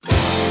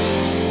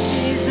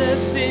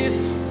Jesus is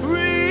real.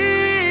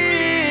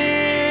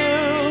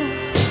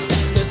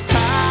 There's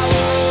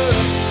power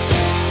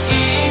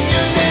in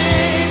your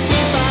name. We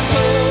find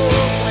hope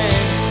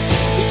when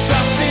we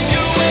trust in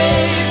your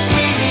ways.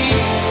 We need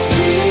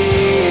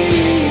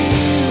real.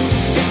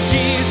 And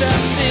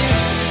Jesus is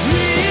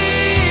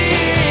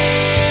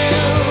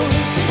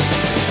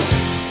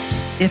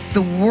real. If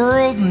the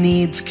world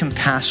needs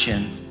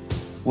compassion,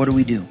 what do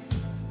we do?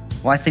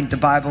 Well, I think the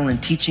Bible, in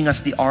teaching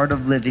us the art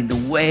of living,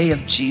 the way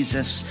of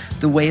Jesus,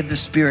 the way of the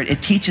Spirit, it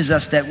teaches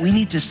us that we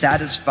need to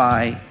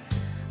satisfy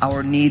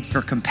our need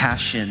for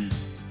compassion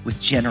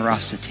with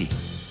generosity.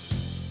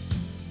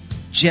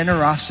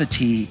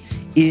 Generosity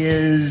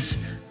is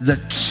the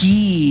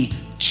key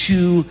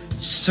to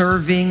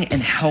serving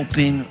and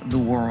helping the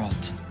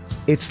world.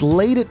 It's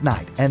late at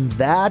night and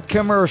that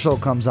commercial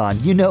comes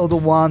on. You know, the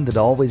one that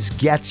always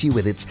gets you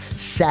with its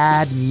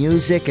sad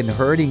music and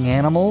hurting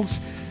animals?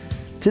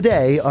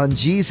 Today on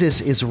Jesus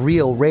is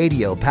Real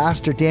Radio,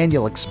 Pastor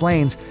Daniel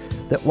explains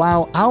that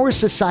while our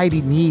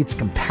society needs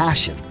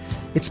compassion,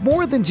 it's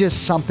more than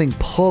just something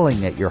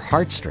pulling at your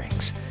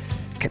heartstrings.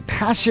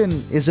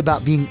 Compassion is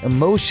about being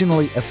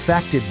emotionally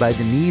affected by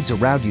the needs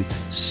around you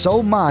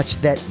so much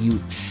that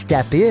you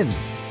step in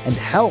and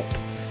help.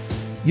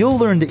 You'll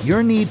learn that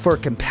your need for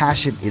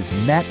compassion is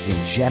met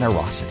in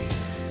generosity.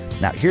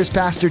 Now here's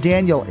Pastor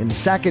Daniel in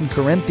 2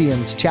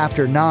 Corinthians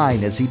chapter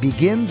 9 as he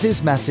begins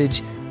his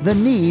message, The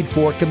Need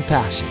for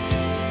Compassion.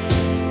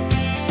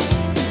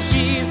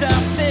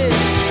 Jesus is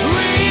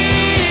real.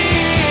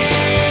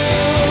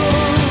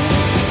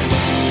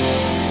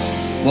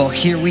 Well,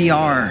 here we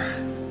are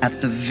at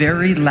the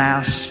very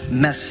last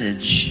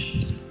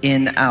message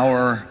in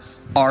our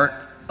Art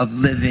of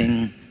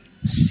Living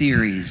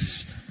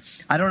series.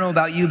 I don't know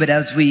about you, but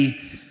as we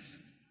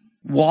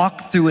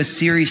walk through a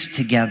series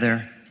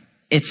together,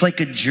 it's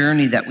like a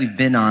journey that we've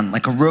been on,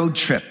 like a road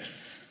trip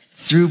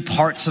through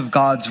parts of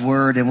God's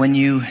Word. And when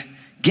you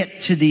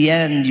get to the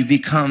end, you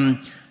become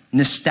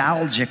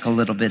nostalgic a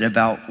little bit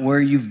about where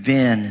you've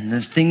been and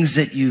the things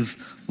that you've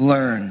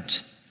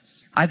learned.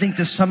 I think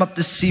to sum up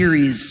the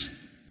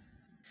series,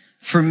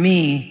 for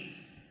me,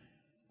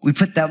 we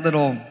put that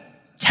little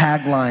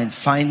tagline,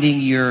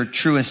 finding your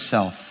truest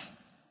self.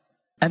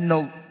 And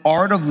the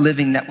art of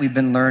living that we've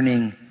been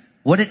learning,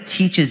 what it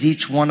teaches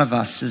each one of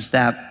us is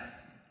that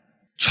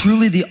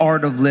truly the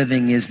art of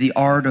living is the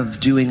art of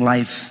doing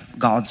life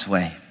God's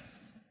way.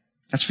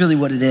 That's really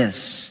what it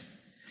is.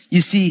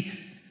 You see,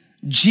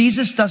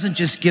 Jesus doesn't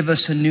just give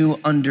us a new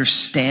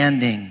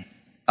understanding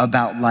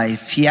about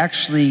life. He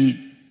actually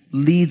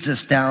leads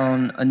us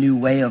down a new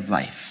way of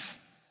life.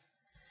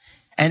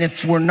 And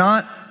if we're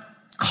not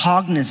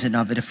cognizant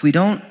of it, if we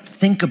don't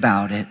think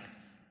about it,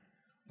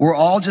 we're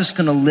all just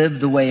going to live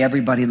the way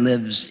everybody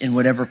lives in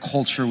whatever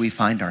culture we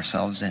find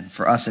ourselves in.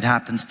 For us, it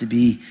happens to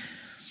be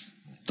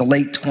the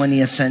late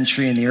 20th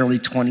century and the early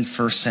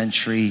 21st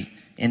century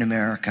in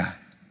America.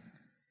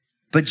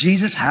 But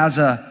Jesus has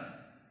a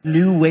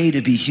new way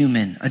to be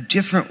human, a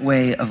different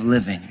way of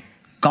living,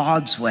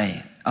 God's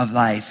way of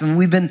life. And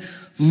we've been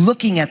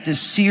looking at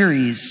this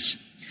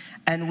series,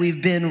 and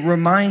we've been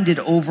reminded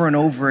over and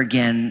over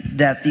again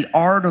that the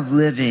art of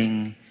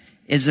living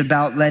is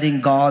about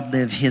letting God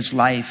live his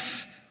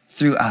life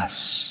through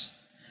us.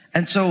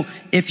 And so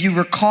if you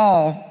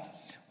recall,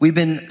 we've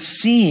been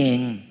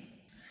seeing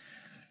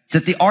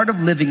that the art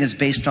of living is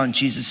based on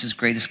Jesus'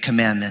 greatest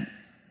commandment,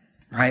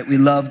 right? We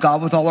love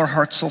God with all our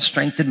heart, soul,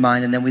 strength, and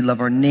mind, and then we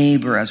love our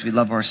neighbor as we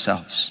love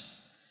ourselves.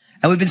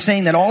 And we've been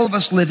saying that all of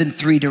us live in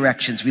three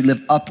directions. We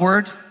live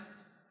upward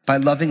by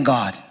loving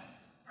God,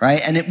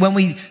 right? And when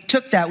we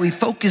took that, we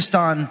focused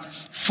on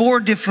four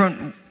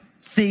different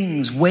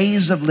things,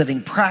 ways of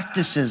living,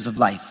 practices of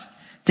life.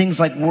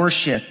 Things like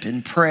worship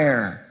and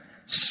prayer,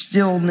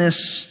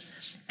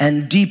 stillness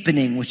and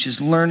deepening, which is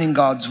learning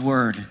God's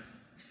word.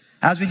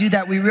 As we do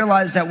that, we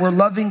realize that we're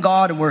loving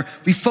God and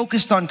we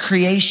focused on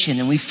creation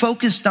and we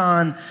focused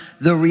on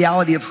the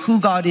reality of who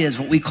God is,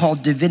 what we call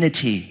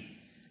divinity.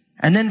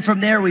 And then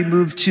from there we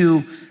move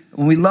to,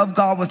 when we love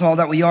God with all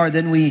that we are,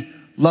 then we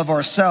love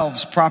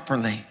ourselves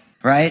properly,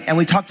 right? And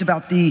we talked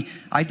about the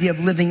idea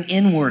of living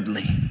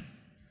inwardly,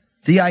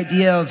 the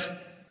idea of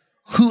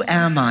who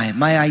am I,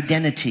 my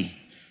identity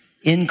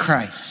in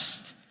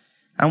Christ.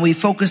 And we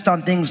focused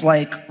on things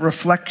like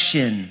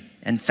reflection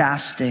and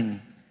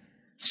fasting,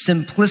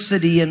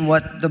 simplicity in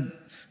what the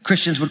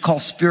Christians would call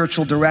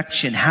spiritual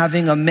direction,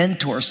 having a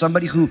mentor,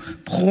 somebody who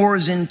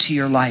pours into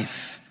your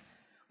life.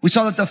 We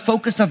saw that the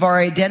focus of our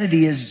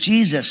identity is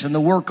Jesus and the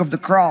work of the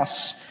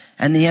cross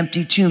and the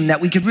empty tomb,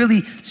 that we could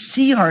really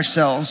see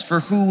ourselves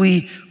for who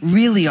we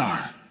really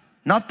are,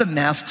 not the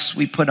masks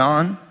we put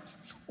on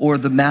or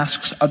the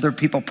masks other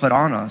people put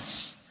on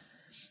us,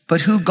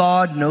 but who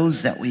God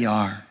knows that we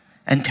are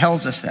and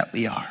tells us that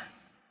we are,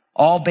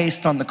 all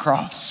based on the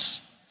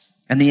cross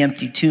and the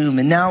empty tomb.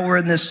 And now we're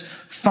in this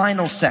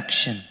final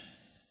section,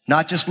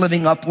 not just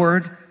living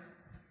upward,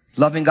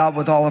 loving God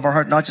with all of our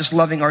heart, not just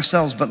loving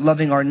ourselves, but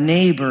loving our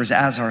neighbors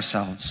as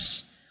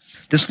ourselves.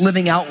 This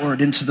living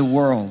outward into the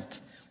world.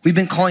 We've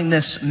been calling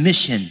this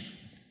mission.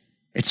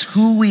 It's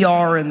who we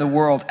are in the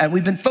world. And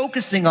we've been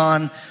focusing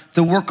on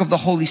the work of the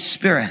Holy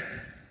Spirit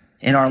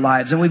in our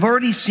lives. And we've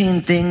already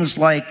seen things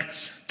like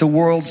the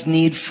world's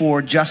need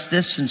for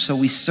justice, and so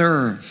we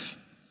serve.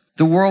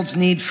 The world's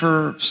need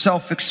for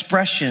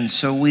self-expression,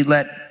 so we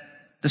let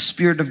the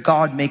Spirit of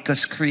God make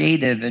us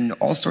creative in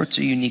all sorts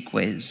of unique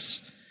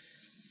ways.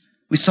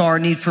 We saw our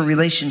need for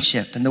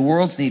relationship and the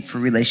world's need for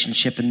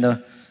relationship,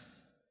 and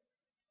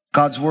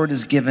God's word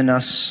has given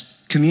us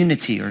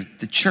community, or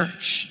the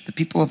church, the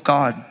people of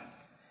God.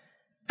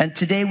 And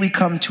today we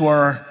come to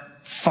our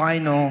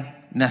final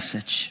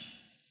message.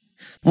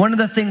 One of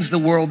the things the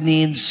world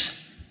needs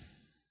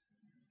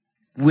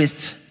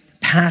with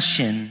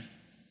passion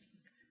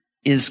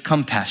is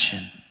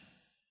compassion.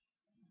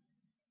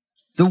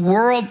 The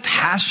world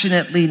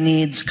passionately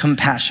needs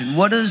compassion.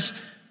 What does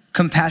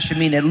compassion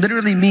mean? It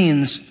literally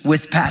means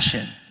with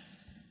passion.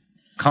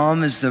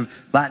 Com is the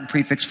Latin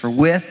prefix for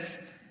with,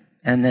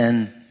 and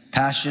then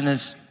passion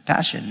is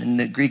passion. In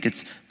the Greek,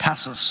 it's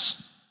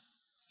passos.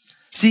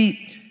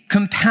 See,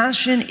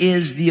 compassion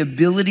is the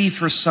ability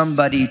for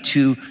somebody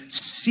to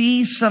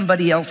see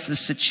somebody else's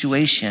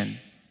situation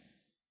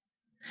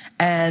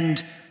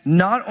and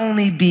not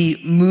only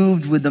be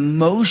moved with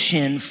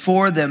emotion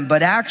for them,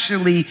 but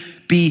actually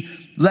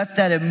let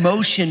that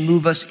emotion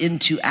move us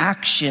into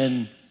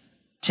action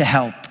to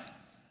help.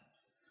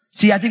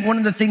 See, I think one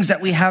of the things that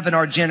we have in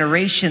our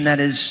generation that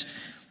is,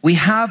 we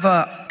have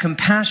a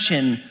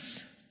compassion,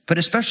 but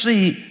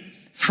especially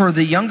for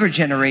the younger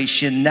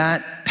generation,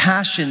 that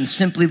passion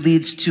simply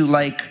leads to,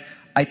 like,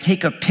 I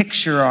take a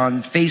picture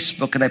on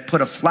Facebook and I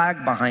put a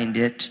flag behind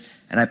it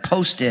and I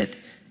post it,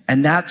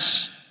 and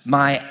that's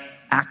my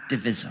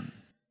activism.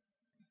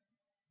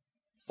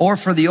 Or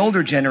for the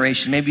older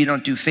generation, maybe you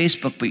don't do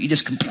Facebook, but you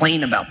just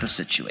complain about the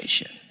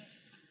situation.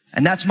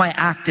 And that's my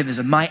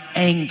activism, my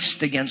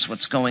angst against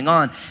what's going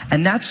on.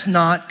 And that's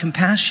not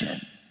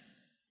compassion.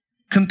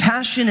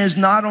 Compassion is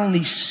not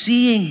only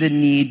seeing the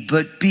need,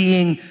 but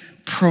being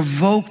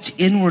provoked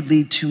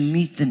inwardly to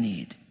meet the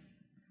need.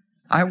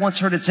 I once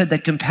heard it said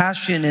that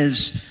compassion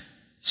is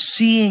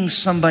seeing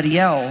somebody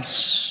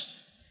else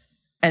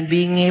and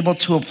being able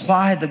to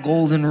apply the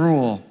golden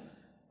rule.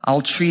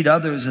 I'll treat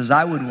others as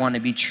I would want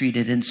to be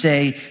treated, and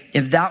say,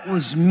 if that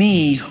was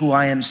me who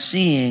I am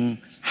seeing,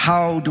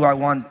 how do I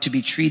want to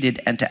be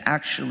treated, and to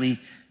actually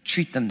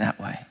treat them that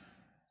way.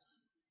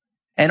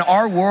 And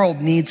our world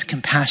needs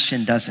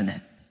compassion, doesn't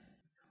it?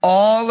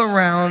 All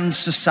around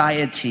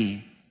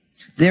society,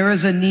 there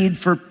is a need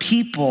for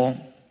people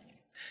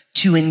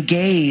to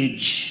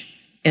engage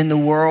in the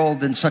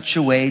world in such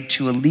a way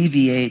to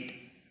alleviate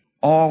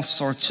all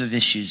sorts of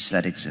issues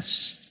that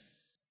exist.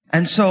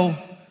 And so,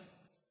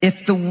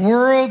 if the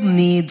world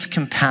needs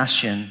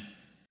compassion,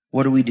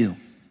 what do?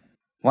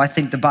 Well, I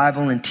think the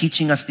Bible, in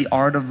teaching us the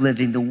art of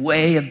living, the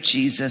way of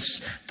Jesus,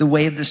 the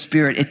way of the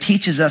Spirit, it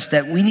teaches us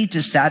that we need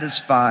to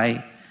satisfy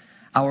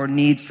our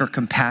need for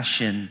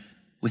compassion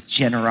with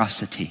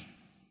generosity.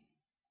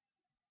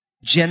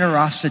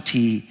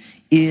 Generosity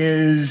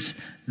is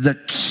the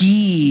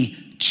key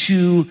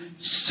to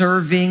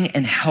serving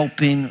and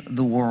helping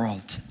the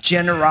world.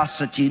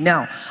 Generosity.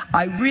 Now,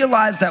 I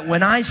realize that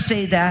when I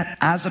say that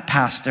as a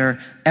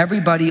pastor,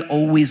 everybody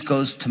always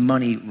goes to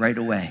money right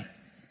away.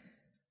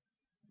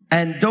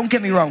 And don't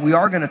get me wrong, we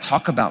are going to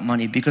talk about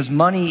money, because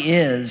money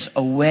is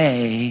a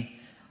way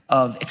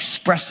of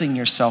expressing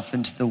yourself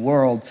into the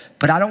world.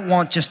 But I don't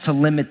want just to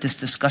limit this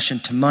discussion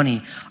to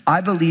money.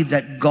 I believe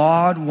that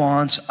God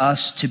wants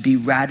us to be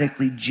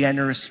radically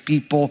generous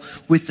people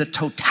with the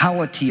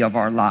totality of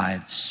our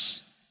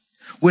lives,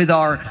 with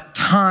our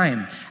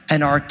time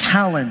and our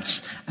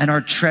talents and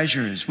our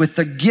treasures, with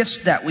the gifts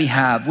that we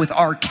have, with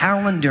our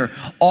calendar,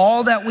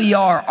 all that we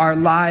are, our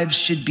lives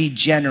should be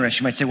generous.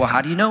 You might say, well,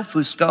 how do you know,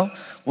 Fusco?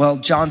 Well,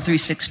 John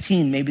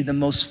 3:16, maybe the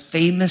most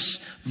famous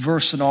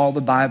verse in all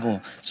the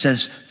Bible,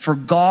 says, for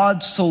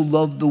God so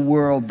loved the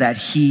world that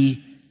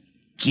he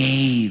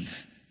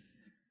gave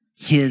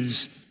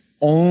his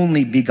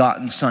only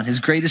begotten son, his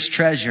greatest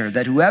treasure,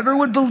 that whoever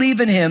would believe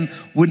in him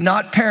would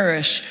not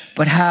perish,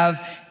 but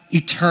have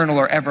eternal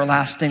or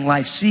everlasting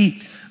life.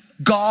 See,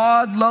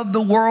 God loved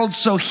the world,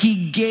 so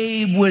he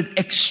gave with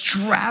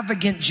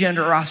extravagant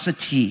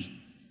generosity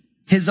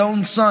his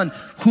own son,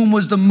 whom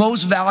was the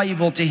most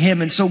valuable to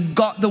him. And so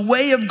God, the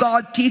way of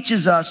God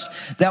teaches us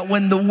that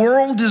when the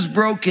world is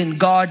broken,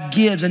 God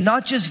gives, and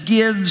not just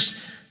gives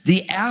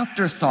the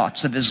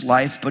afterthoughts of his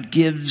life, but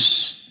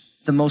gives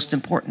the most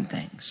important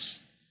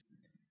things.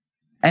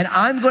 And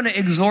I'm going to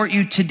exhort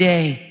you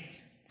today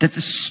that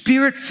the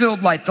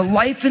Spirit-filled life, the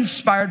life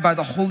inspired by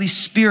the Holy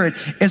Spirit,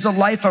 is a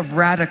life of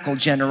radical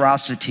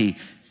generosity.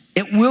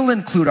 It will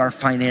include our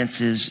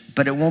finances,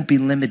 but it won't be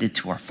limited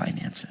to our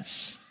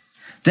finances.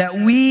 That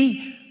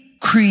we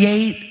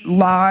create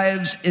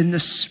lives in the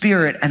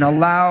Spirit and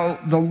allow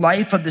the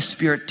life of the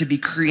Spirit to be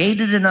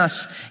created in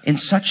us in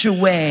such a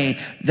way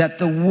that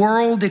the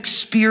world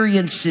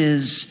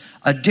experiences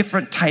a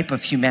different type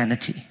of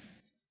humanity.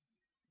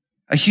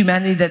 A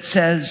humanity that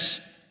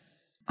says,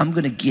 I'm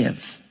going to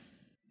give,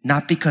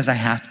 not because I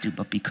have to,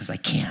 but because I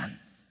can.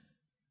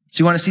 So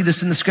you want to see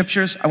this in the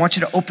scriptures? I want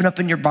you to open up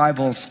in your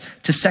Bibles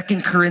to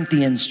 2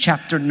 Corinthians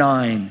chapter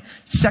 9.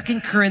 2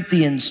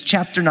 Corinthians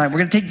chapter 9. We're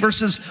going to take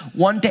verses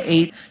 1 to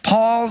 8.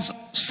 Paul's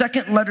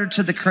second letter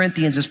to the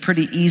Corinthians is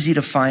pretty easy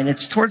to find.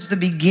 It's towards the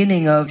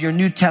beginning of your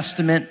New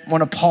Testament,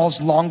 one of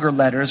Paul's longer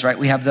letters, right?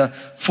 We have the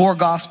 4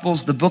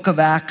 Gospels, the book of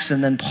Acts,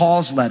 and then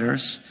Paul's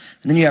letters.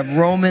 And then you have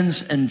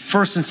Romans and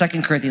 1st and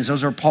 2nd Corinthians.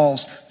 Those are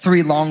Paul's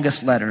 3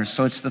 longest letters.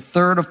 So it's the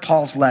third of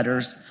Paul's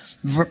letters.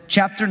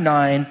 Chapter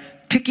 9,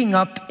 picking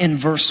up in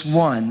verse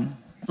 1,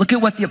 look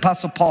at what the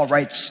Apostle Paul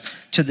writes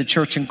to the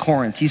church in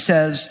Corinth. He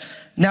says,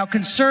 now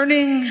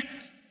concerning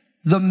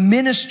the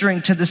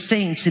ministering to the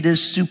saints, it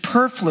is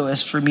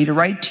superfluous for me to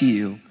write to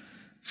you,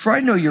 for I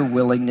know your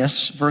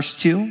willingness, verse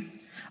 2,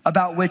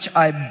 about which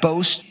I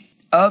boast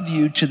of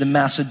you to the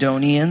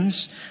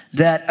Macedonians,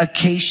 that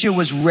Achaia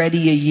was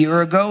ready a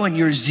year ago, and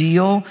your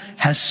zeal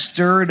has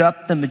stirred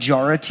up the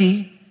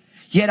majority.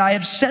 Yet I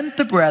have sent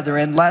the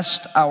brethren,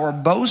 lest our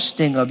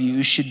boasting of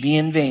you should be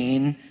in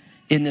vain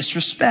in this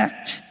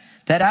respect,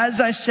 that as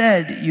I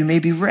said, you may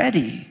be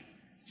ready,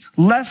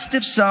 lest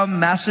if some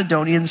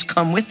Macedonians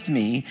come with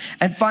me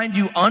and find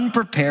you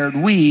unprepared,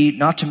 we,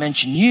 not to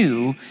mention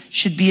you,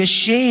 should be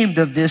ashamed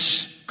of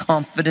this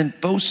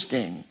confident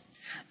boasting.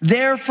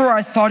 Therefore,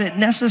 I thought it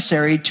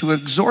necessary to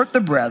exhort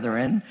the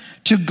brethren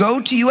to go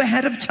to you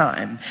ahead of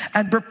time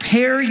and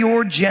prepare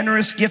your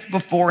generous gift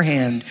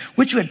beforehand,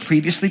 which you had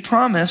previously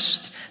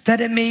promised,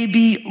 that it may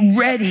be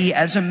ready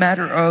as a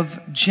matter of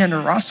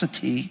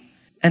generosity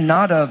and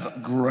not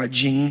of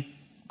grudging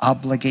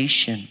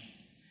obligation.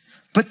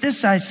 But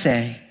this I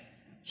say,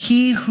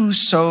 he who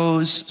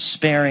sows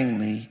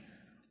sparingly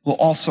will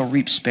also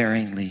reap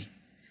sparingly,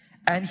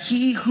 and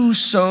he who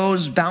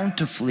sows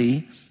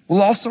bountifully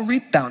will also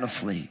reap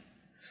bountifully.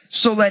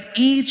 So let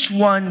each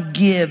one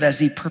give as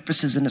he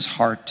purposes in his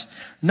heart,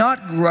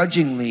 not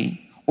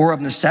grudgingly or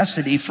of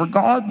necessity, for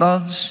God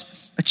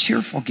loves a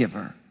cheerful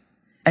giver.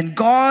 And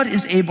God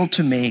is able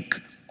to make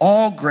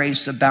all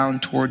grace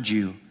abound toward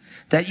you,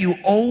 that you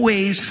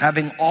always,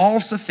 having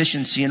all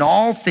sufficiency in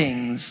all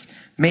things,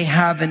 may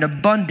have an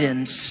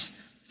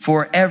abundance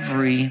for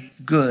every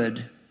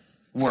good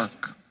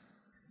work.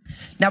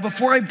 Now,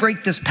 before I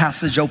break this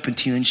passage open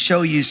to you and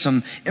show you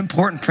some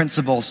important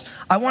principles,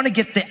 I want to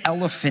get the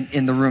elephant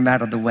in the room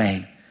out of the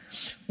way,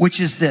 which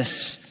is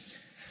this.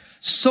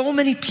 So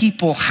many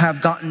people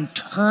have gotten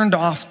turned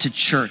off to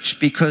church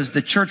because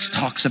the church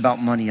talks about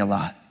money a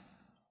lot,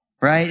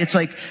 right? It's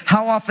like,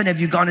 how often have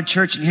you gone to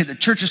church and you hear the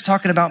church is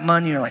talking about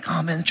money? And you're like,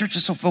 oh man, the church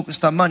is so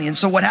focused on money. And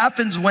so what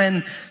happens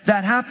when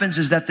that happens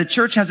is that the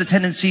church has a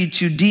tendency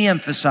to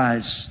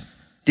de-emphasize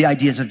the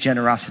ideas of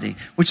generosity,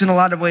 which in a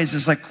lot of ways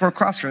is like where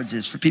Crossroads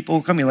is for people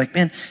who come here like,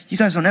 man, you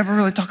guys don't ever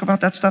really talk about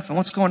that stuff and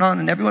what's going on,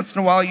 and every once in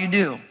a while you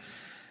do.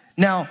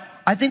 Now,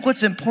 I think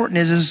what's important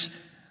is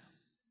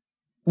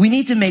we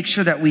need to make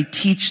sure that we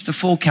teach the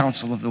full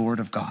counsel of the Word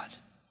of God.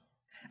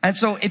 And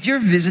so if you're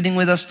visiting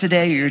with us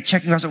today or you're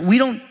checking us out, we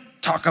don't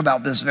talk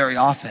about this very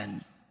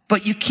often,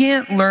 but you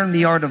can't learn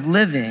the art of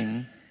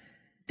living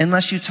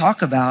unless you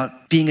talk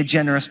about being a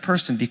generous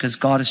person, because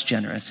God is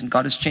generous and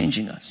God is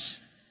changing us.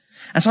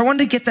 And so I wanted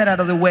to get that out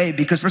of the way,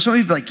 because for some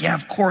people, like, yeah,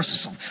 of course,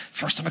 it's the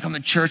first time I come to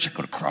church, I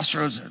go to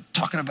Crossroads, they're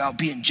talking about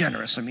being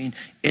generous. I mean,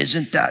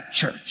 isn't that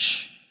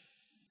church?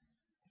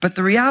 But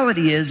the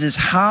reality is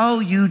how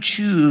you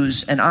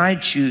choose and I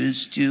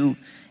choose to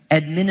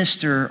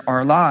administer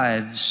our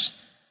lives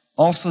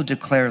also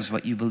declares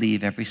what you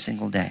believe every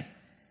single day.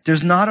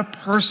 There's not a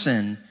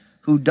person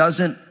who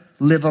doesn't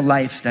live a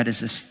life that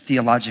is a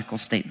theological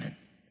statement.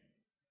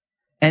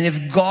 And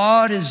if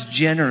God is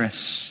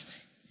generous,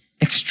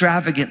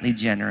 extravagantly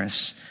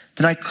generous,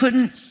 then I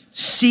couldn't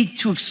seek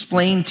to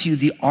explain to you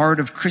the art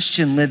of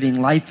Christian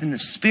living, life in the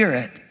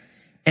Spirit,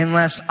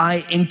 unless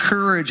I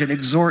encourage and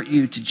exhort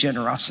you to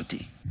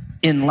generosity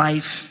in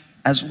life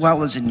as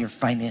well as in your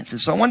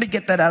finances. So I wanted to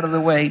get that out of the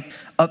way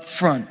up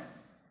front.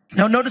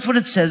 Now notice what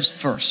it says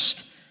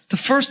first. The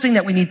first thing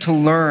that we need to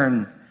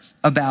learn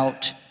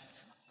about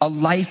a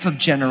life of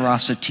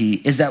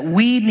generosity is that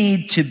we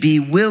need to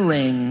be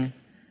willing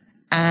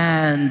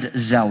and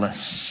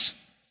zealous.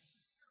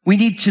 We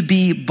need to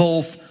be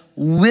both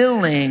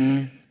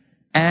willing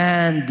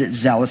and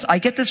zealous. I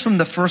get this from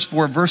the first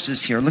 4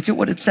 verses here. Look at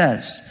what it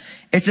says.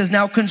 It says,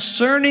 now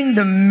concerning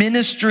the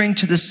ministering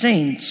to the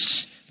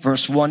saints,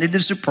 verse 1, it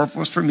is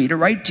superfluous for me to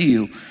write to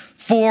you,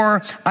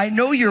 for I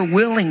know your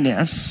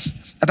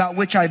willingness, about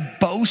which I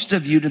boast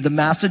of you to the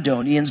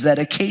Macedonians, that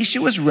Achaia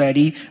was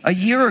ready a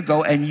year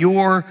ago, and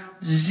your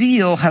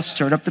zeal has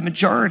stirred up the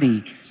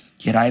majority.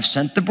 Yet I have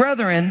sent the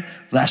brethren,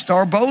 lest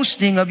our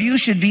boasting of you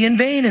should be in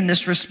vain in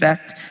this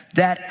respect,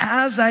 that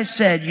as I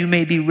said, you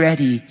may be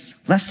ready,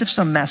 lest if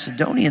some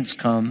Macedonians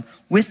come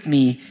with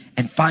me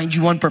and find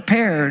you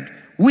unprepared,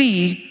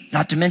 we,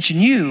 not to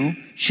mention you,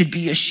 should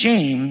be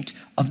ashamed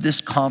of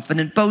this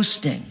confident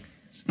boasting.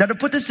 Now, to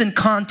put this in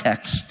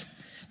context,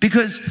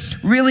 because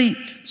really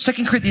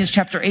 2 Corinthians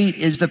chapter 8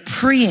 is the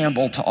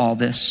preamble to all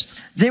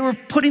this. They were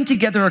putting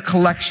together a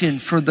collection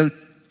for the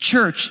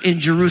church in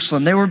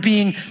Jerusalem. They were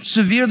being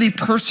severely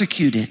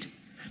persecuted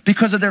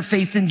because of their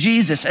faith in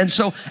Jesus. And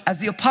so as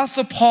the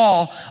Apostle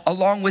Paul,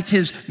 along with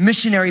his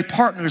missionary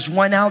partners,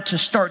 went out to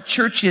start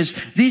churches,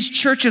 these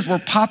churches were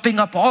popping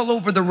up all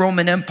over the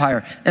Roman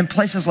Empire in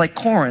places like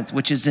Corinth,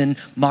 which is in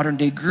modern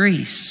day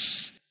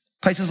Greece.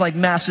 Places like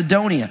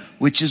Macedonia,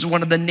 which is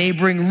one of the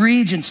neighboring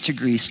regions to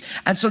Greece.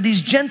 And so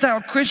these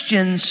Gentile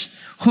Christians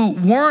who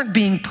weren't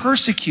being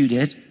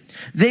persecuted,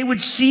 they would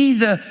see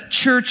the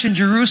church in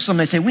Jerusalem.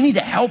 They say, we need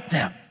to help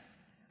them,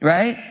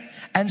 right?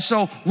 And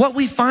so what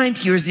we find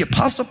here is the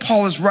Apostle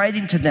Paul is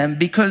writing to them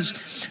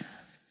because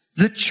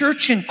the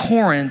church in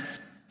Corinth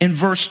in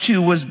verse 2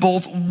 was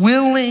both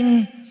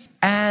willing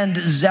and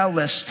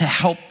zealous to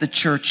help the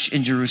church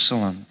in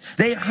Jerusalem.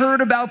 They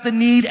heard about the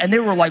need and they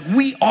were like,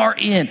 we are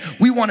in.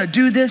 We want to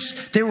do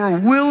this. They were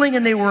willing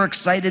and they were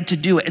excited to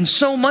do it. And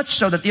so much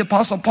so that the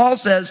Apostle Paul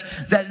says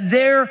that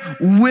their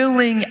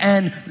willing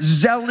and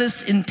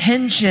zealous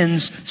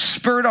intentions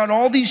spurred on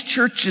all these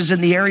churches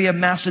in the area of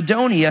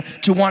Macedonia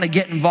to want to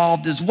get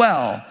involved as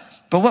well.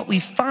 But what we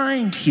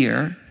find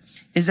here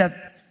is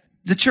that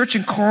the church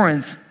in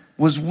Corinth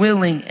was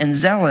willing and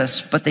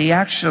zealous, but they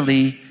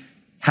actually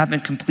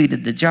haven't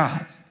completed the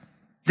job.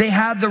 They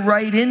had the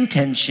right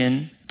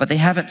intention, but they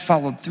haven't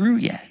followed through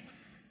yet.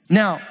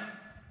 Now,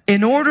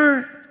 in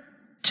order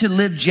to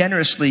live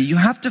generously, you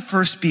have to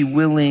first be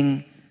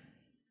willing.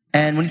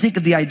 And when you think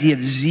of the idea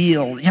of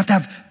zeal, you have to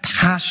have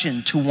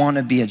passion to want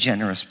to be a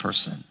generous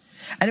person.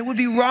 And it would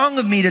be wrong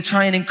of me to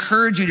try and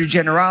encourage you to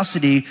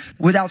generosity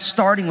without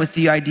starting with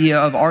the idea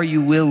of, are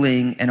you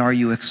willing and are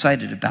you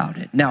excited about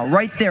it? Now,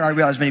 right there, I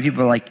realize many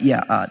people are like,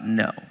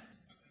 no.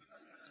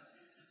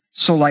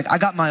 So I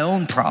got my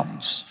own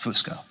problems,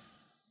 Fusco.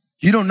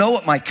 You don't know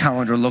what my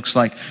calendar looks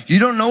like. You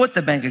don't know what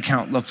the bank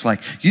account looks like.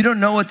 You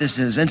don't know what this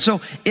is. And so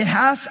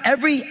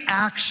every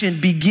action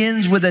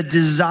begins with a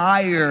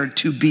desire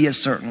to be a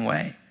certain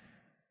way.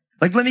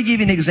 Let me give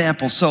you an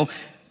example. So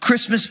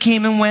Christmas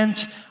came and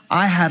went.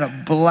 I had a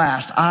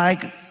blast. I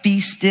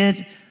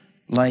feasted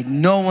like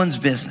no one's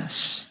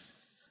business.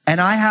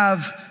 And I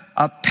have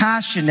a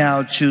passion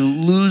now to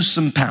lose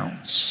some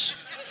pounds.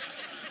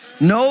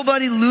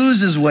 Nobody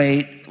loses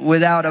weight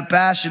without a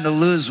passion to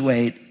lose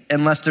weight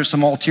unless there's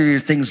some ulterior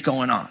things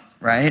going on,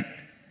 right?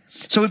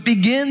 So it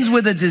begins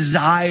with a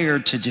desire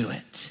to do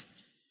it.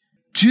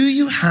 Do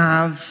you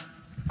have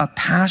a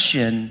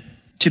passion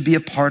to be a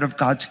part of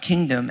God's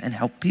kingdom and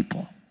help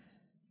people?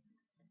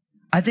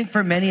 I think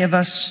for many of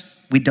us,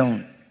 we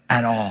don't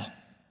at all.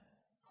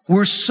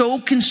 We're so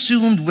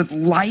consumed with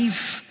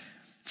life,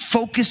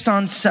 focused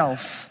on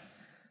self,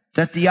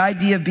 that the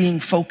idea of being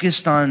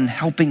focused on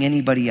helping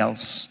anybody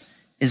else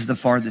is the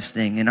farthest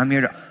thing. And I'm here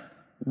to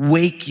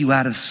wake you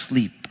out of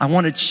sleep. I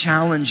want to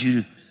challenge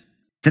you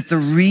that the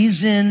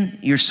reason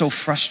you're so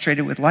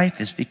frustrated with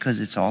life is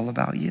because it's all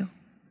about you.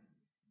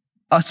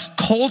 A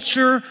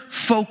culture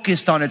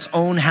focused on its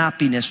own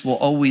happiness will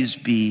always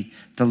be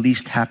the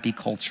least happy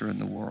culture in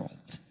the world,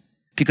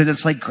 because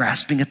it's like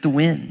grasping at the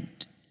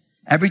wind.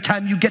 Every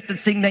time you get the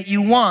thing that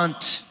you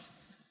want,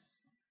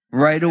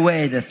 right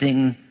away the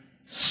thing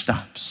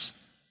stops.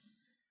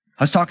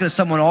 I was talking to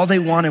someone, all they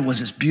wanted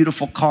was this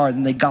beautiful car.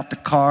 Then they got the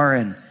car,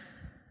 and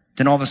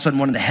then all of a sudden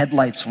one of the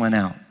headlights went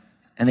out.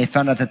 And they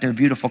found out that their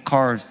beautiful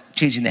car,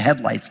 changing the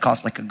headlights,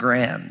 cost like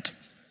 $1,000.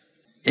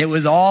 It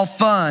was all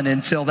fun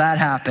until that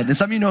happened. And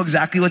some of you know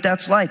exactly what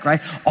that's like, right?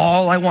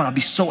 All I want, I'll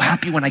be so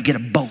happy when I get a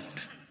boat.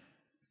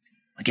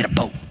 I get a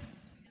boat.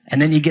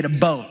 And then you get a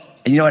boat.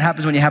 And you know what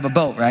happens when you have a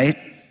boat, right?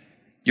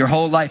 Your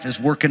whole life is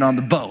working on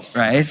the boat,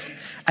 right?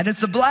 And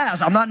it's a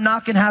blast. I'm not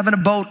knocking having a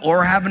boat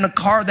or having a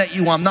car that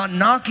you want. I'm not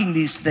knocking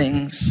these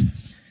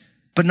things.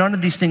 But none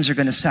of these things are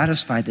going to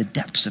satisfy the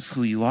depths of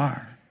who you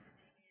are.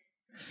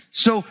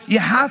 So you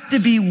have to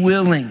be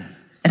willing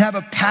and have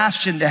a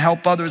passion to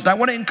help others. And I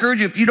want to encourage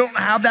you, if you don't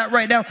have that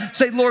right now,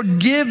 say, Lord,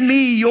 give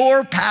me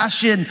your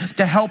passion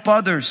to help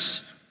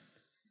others.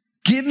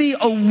 Give me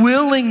a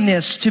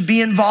willingness to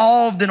be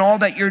involved in all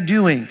that you're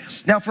doing.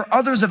 Now, for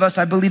others of us,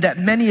 I believe that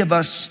many of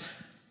us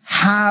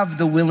have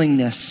the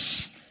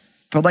willingness.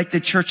 But like the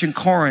church in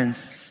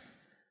Corinth,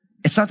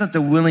 it's not that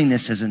the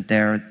willingness isn't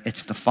there,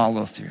 it's the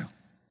follow through.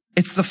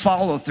 It's the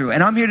follow through.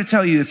 And I'm here to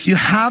tell you, if you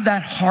have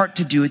that heart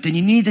to do it, then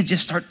you need to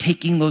just start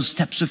taking those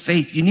steps of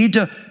faith. You need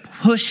to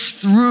push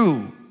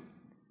through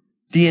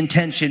the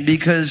intention,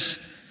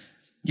 because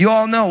you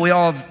all know we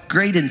all have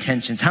great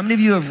intentions. How many of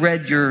you have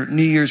read your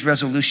New Year's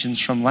resolutions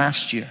from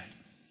last year?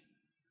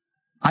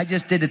 I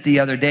just did it the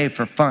other day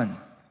for fun.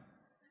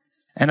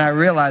 And I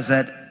realized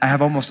that I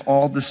have almost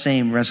all the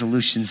same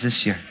resolutions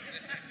this year.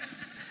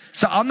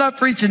 So I'm not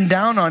preaching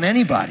down on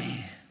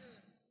anybody.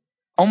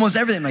 Almost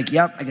everything, like,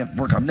 yep, I got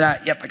to work on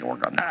that. Yep, I got to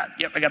work on that.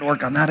 Yep, I got to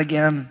work on that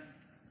again.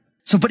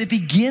 So, but it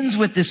begins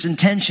with this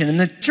intention. And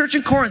the church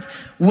in Corinth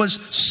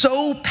was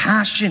so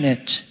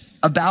passionate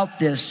about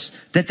this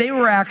that they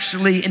were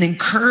actually an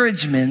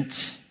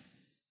encouragement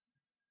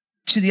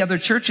to the other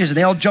churches. And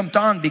they all jumped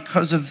on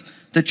because of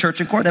the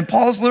church in Corinth. And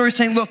Paul's literally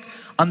saying, look,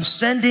 I'm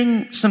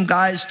sending some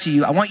guys to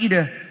you. I want you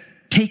to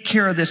take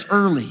care of this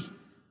early,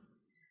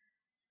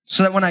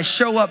 so that when I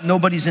show up,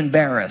 nobody's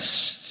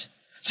embarrassed.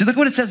 So look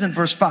what it says in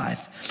verse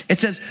 5. It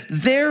says,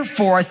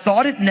 therefore I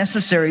thought it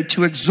necessary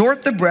to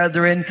exhort the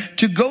brethren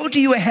to go to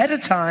you ahead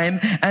of time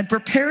and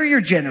prepare your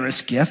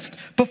generous gift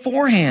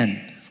beforehand,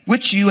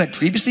 which you had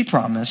previously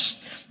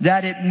promised,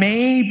 that it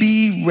may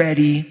be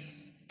ready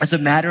as a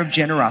matter of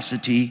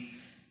generosity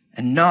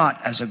and not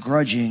as a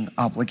grudging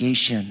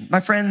obligation. My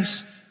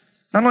friends,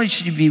 not only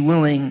should you be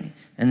willing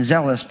and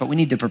zealous, but we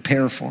need to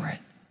prepare for it.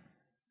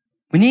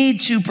 We need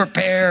to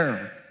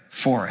prepare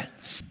for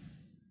it.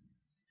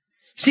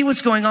 See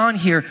what's going on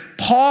here?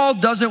 Paul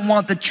doesn't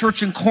want the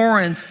church in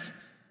Corinth,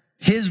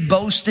 his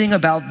boasting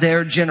about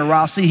their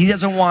generosity. He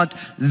doesn't want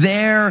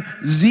their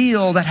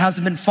zeal that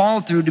hasn't been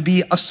followed through to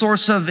be a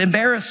source of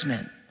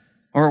embarrassment.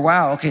 Or,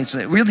 wow, okay, so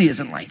it really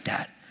isn't like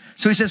that.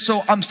 So he says,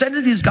 so I'm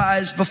sending these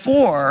guys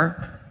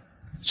before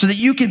so that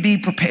you can be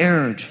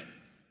prepared.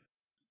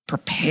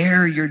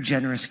 Prepare your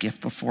generous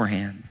gift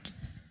beforehand.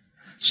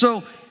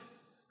 So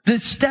the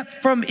step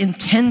from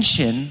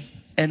intention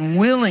and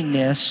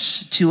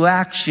willingness to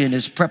action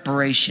is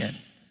preparation.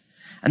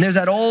 And there's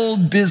that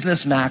old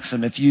business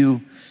maxim, if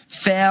you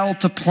fail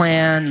to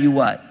plan, you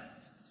what?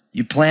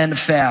 You plan to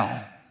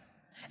fail.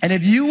 And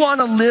if you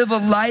want to live a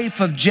life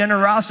of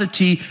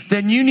generosity,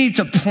 then you need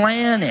to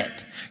plan it.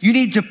 You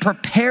need to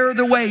prepare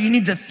the way. You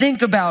need to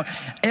think about,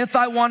 if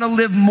I want to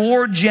live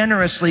more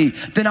generously,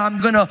 then I'm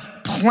going to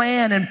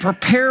plan and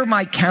prepare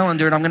my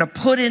calendar, and I'm going to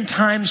put in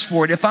times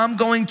for it. If I'm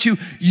going to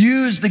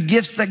use the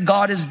gifts that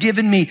God has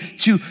given me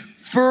to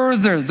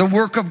further the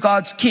work of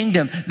God's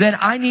kingdom, then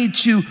I need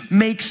to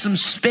make some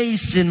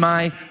space in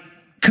my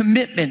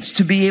commitments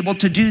to be able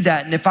to do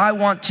that. And if I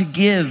want to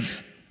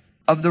give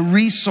of the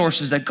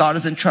resources that God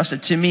has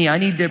entrusted to me, I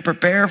need to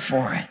prepare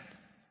for it.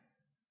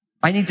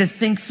 I need to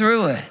think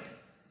through it.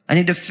 I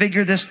need to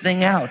figure this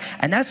thing out.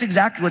 And that's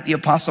exactly what the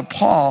Apostle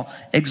Paul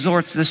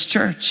exhorts this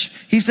church.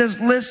 He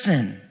says,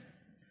 listen,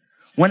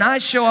 when I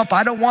show up,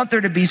 I don't want there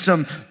to be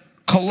some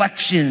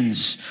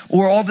collections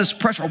or all this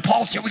pressure. Oh,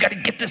 Paul's here, we got to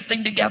get this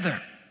thing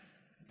together.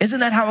 Isn't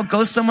that how it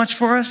goes so much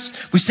for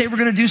us? We say we're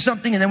going to do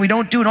something and then we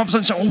don't do it. And all of a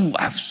sudden say, oh,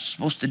 I was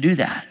supposed to do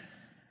that.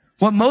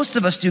 What most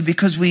of us do,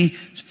 because we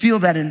feel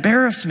that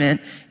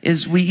embarrassment,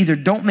 is we either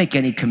don't make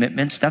any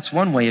commitments. That's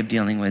one way of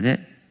dealing with it.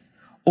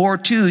 Or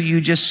two, you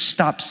just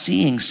stop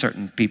seeing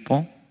certain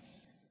people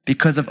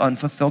because of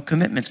unfulfilled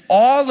commitments,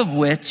 all of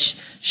which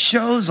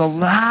shows a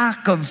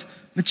lack of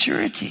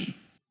maturity.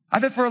 I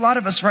bet for a lot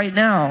of us right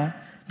now,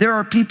 there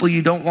are people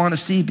you don't want to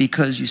see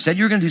because you said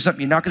you were going to do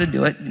something, you're not going to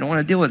do it, you don't want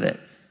to deal with it.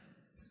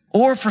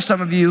 Or for some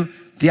of you,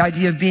 the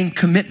idea of being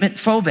commitment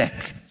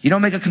phobic. You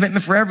don't make a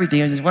commitment for everything.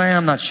 You say, well,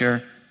 I'm not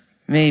sure.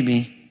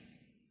 Maybe.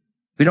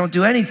 We don't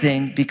do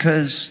anything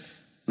because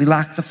we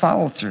lack the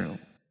follow through,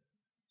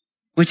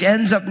 which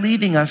ends up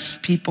leaving us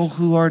people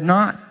who are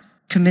not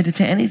committed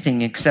to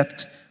anything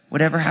except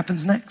whatever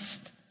happens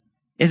next.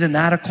 Isn't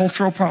that a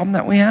cultural problem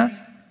that we have?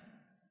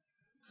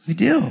 We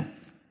do.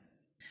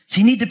 So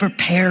you need to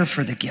prepare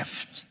for the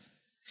gift.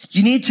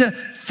 You need to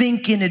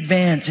think in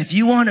advance. If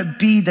you want to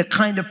be the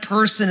kind of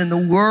person in the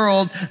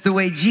world the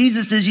way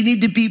Jesus is, you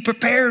need to be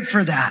prepared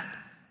for that.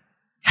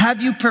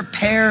 Have you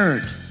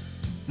prepared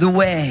the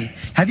way?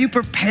 Have you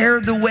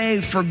prepared the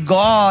way for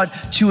God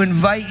to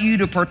invite you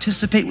to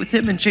participate with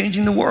him in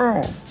changing the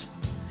world?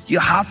 You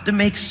have to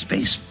make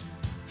space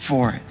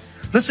for it.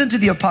 Listen to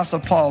the Apostle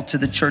Paul to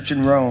the church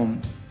in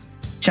Rome,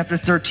 chapter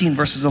 13,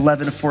 verses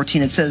 11 to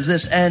 14. It says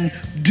this, and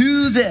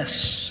do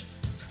this,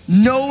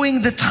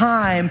 knowing the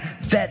time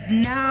that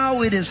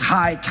now it is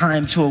high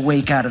time to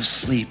awake out of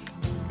sleep.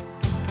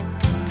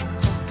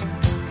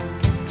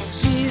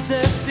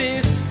 Jesus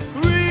is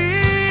real.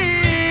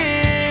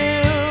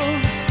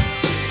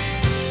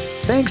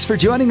 Thanks for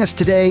joining us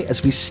today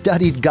as we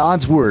studied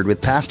God's Word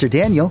with Pastor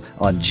Daniel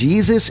on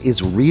Jesus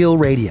is Real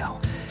Radio.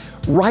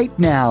 Right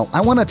now,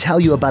 I want to tell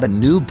you about a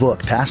new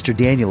book Pastor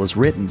Daniel has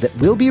written that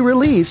will be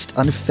released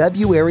on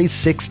February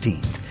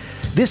 16th.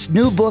 This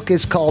new book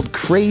is called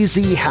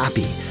Crazy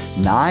Happy,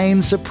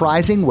 9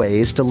 Surprising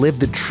Ways to Live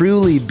the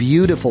Truly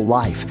Beautiful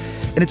Life,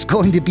 and it's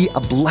going to be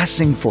a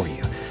blessing for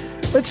you.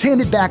 Let's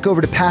hand it back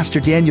over to Pastor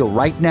Daniel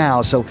right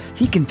now so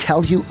he can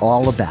tell you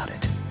all about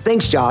it.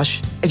 Thanks,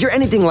 Josh. If you're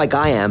anything like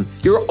I am,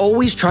 you're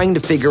always trying to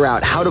figure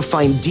out how to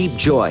find deep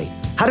joy,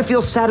 how to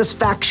feel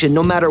satisfaction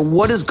no matter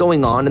what is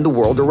going on in the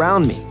world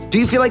around me. Do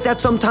you feel like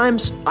that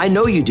sometimes? I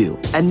know you do.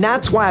 And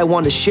that's why I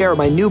want to share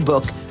my new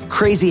book,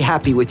 Crazy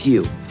Happy, with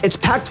you. It's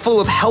packed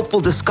full of helpful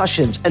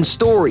discussions and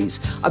stories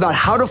about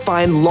how to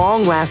find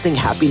long-lasting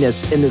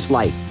happiness in this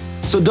life.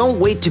 So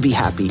don't wait to be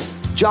happy.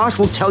 Josh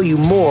will tell you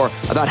more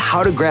about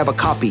how to grab a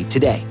copy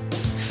today.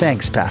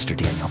 Thanks, Pastor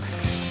Daniel.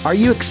 Are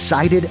you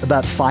excited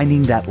about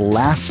finding that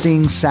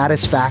lasting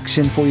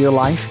satisfaction for your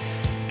life?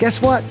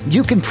 Guess what?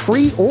 You can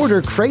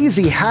pre-order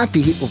Crazy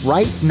Happy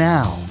right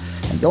now,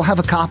 and you'll have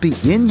a copy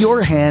in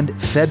your hand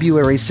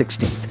February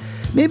 16th.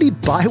 Maybe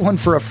buy one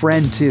for a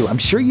friend too. I'm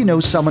sure you know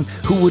someone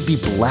who would be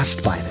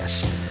blessed by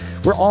this.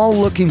 We're all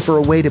looking for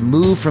a way to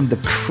move from the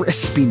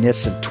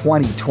crispiness of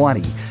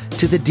 2020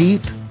 to the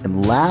deep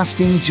and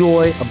lasting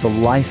joy of the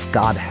life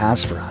God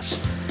has for us.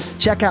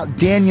 Check out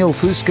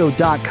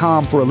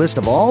danielfusco.com for a list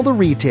of all the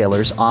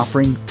retailers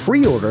offering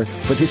pre-order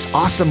for this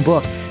awesome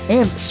book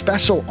and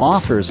special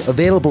offers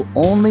available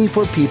only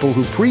for people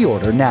who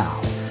pre-order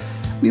now.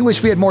 We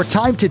wish we had more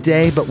time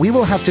today, but we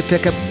will have to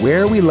pick up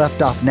where we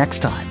left off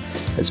next time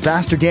as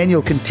Pastor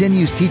Daniel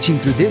continues teaching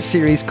through this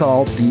series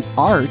called The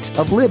Art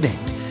of Living.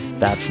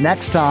 That's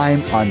next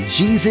time on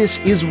Jesus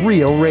is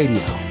Real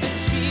Radio.